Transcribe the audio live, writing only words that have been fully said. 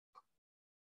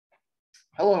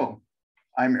Hello,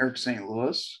 I'm Erik St.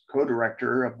 Louis,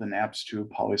 co-director of the NAPS2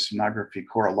 Polysomnography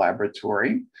Core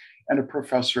Laboratory and a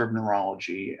professor of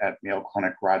neurology at Mayo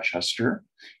Clinic Rochester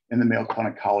in the Mayo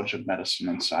Clinic College of Medicine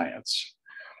and Science.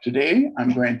 Today,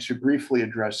 I'm going to briefly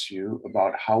address you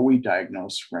about how we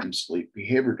diagnose REM sleep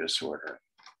behavior disorder.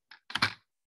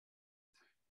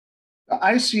 The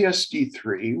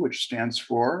ICSD-3, which stands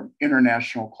for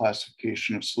International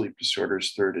Classification of Sleep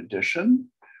Disorders, 3rd edition,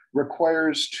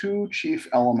 requires two chief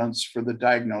elements for the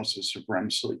diagnosis of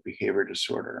REM sleep behavior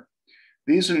disorder.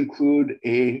 These include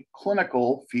a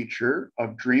clinical feature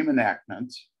of dream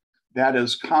enactment, that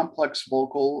is complex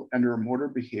vocal and or motor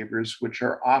behaviors which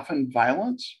are often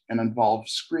violent and involve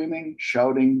screaming,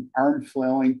 shouting, arm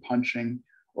flailing, punching,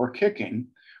 or kicking,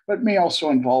 but may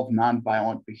also involve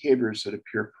nonviolent behaviors that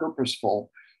appear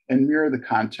purposeful and mirror the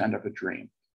content of a dream.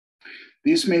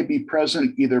 These may be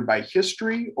present either by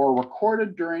history or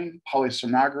recorded during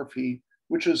polysomnography,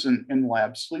 which is an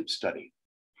in-lab sleep study.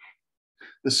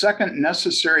 The second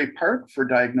necessary part for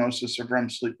diagnosis of REM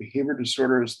sleep behavior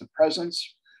disorder is the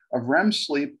presence of REM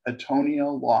sleep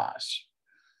atonia loss.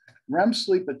 REM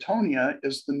sleep atonia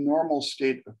is the normal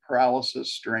state of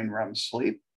paralysis during REM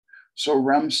sleep. So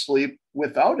REM sleep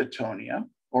without atonia,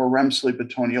 or REM sleep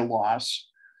atonia loss,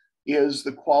 is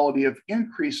the quality of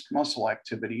increased muscle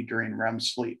activity during REM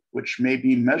sleep, which may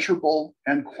be measurable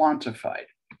and quantified.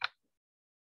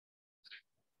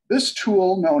 This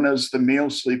tool, known as the Mayo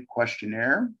Sleep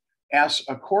Questionnaire, asks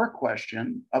a core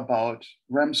question about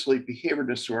REM sleep behavior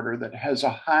disorder that has a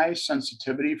high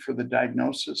sensitivity for the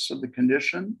diagnosis of the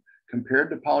condition compared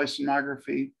to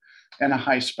polysomnography, and a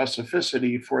high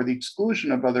specificity for the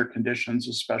exclusion of other conditions,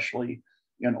 especially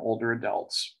in older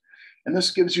adults. And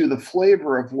this gives you the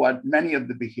flavor of what many of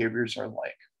the behaviors are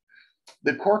like.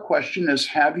 The core question is,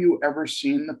 have you ever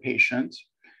seen the patient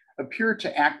appear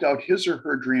to act out his or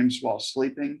her dreams while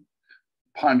sleeping,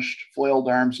 punched, flailed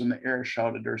arms in the air,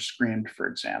 shouted, or screamed, for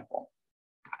example?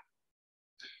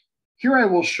 Here I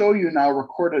will show you now,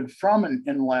 recorded from an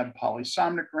in-lab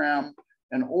polysomnogram,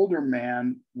 an older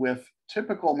man with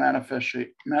typical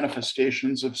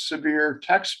manifestations of severe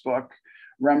textbook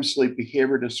REM sleep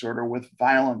behavior disorder with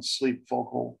violent sleep,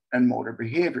 vocal, and motor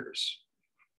behaviors.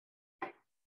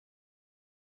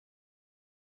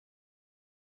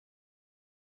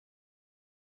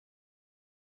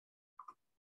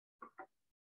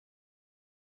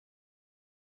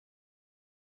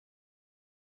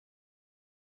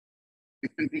 You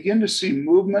can begin to see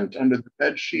movement under the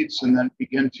bed sheets and then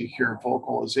begin to hear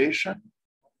vocalization,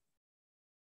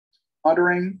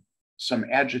 uttering, some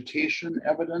agitation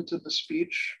evident in the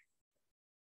speech.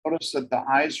 Notice that the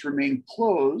eyes remain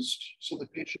closed, so the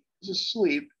patient is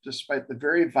asleep despite the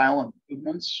very violent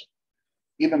movements,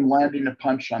 even landing a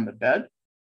punch on the bed,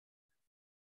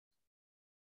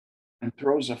 and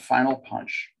throws a final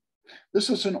punch. This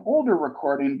is an older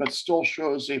recording, but still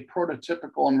shows a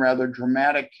prototypical and rather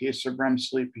dramatic case of REM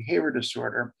sleep behavior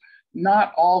disorder.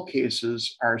 Not all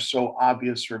cases are so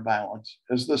obvious or violent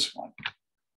as this one.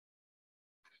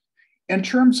 In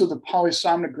terms of the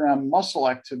polysomnogram muscle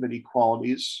activity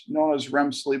qualities, known as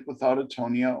REM sleep without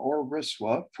atonia, or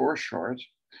RISWA for short,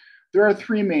 there are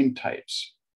three main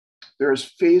types. There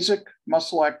is phasic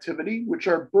muscle activity, which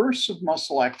are bursts of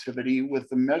muscle activity with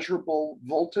the measurable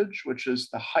voltage, which is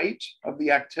the height of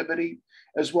the activity,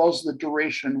 as well as the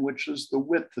duration, which is the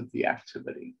width of the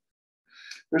activity.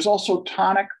 There's also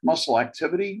tonic muscle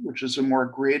activity, which is a more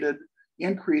graded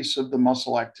increase of the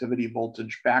muscle activity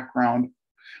voltage background,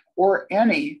 or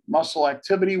any muscle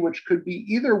activity, which could be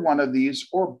either one of these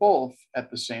or both at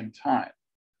the same time.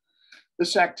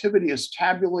 This activity is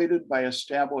tabulated by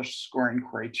established scoring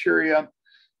criteria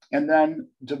and then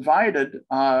divided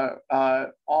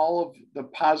all of the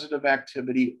positive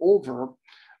activity over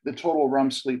the total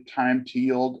REM sleep time to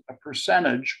yield a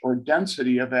percentage or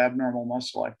density of abnormal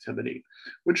muscle activity,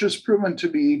 which has proven to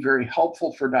be very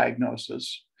helpful for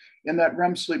diagnosis, in that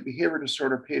REM sleep behavior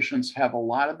disorder patients have a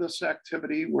lot of this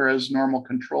activity, whereas normal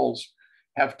controls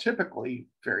have typically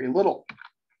very little.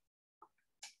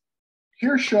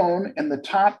 Here shown in the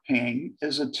top pane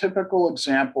is a typical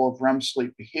example of REM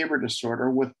sleep behavior disorder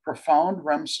with profound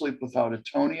REM sleep without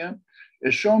atonia,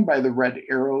 as shown by the red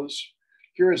arrows.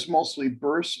 Here is mostly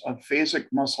bursts of phasic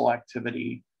muscle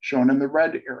activity, shown in the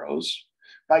red arrows.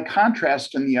 By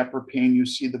contrast, in the upper pane, you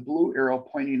see the blue arrow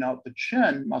pointing out the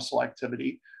chin muscle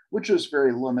activity, which is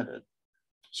very limited.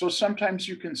 So sometimes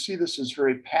you can see this is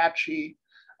very patchy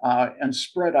and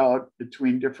spread out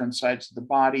between different sides of the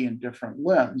body and different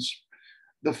limbs.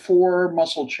 The four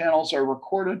muscle channels are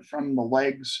recorded from the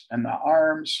legs and the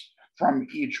arms from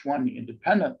each one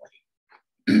independently.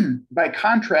 By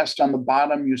contrast, on the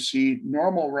bottom, you see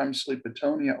normal REM sleep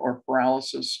atonia or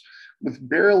paralysis with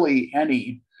barely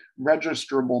any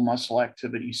registerable muscle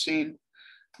activity seen.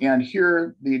 And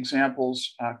here, the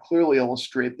examples clearly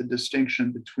illustrate the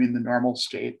distinction between the normal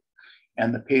state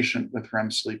and the patient with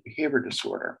REM sleep behavior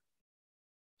disorder.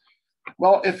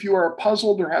 Well, if you are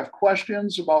puzzled or have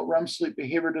questions about REM sleep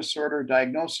behavior disorder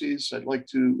diagnoses, I'd like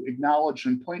to acknowledge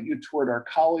and point you toward our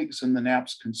colleagues in the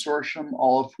NAPS Consortium,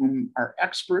 all of whom are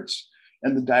experts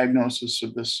in the diagnosis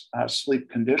of this sleep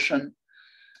condition.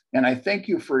 And I thank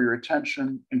you for your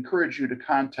attention, encourage you to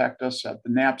contact us at the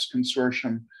NAPS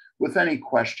Consortium with any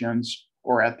questions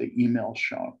or at the email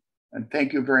shown. And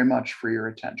thank you very much for your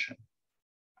attention.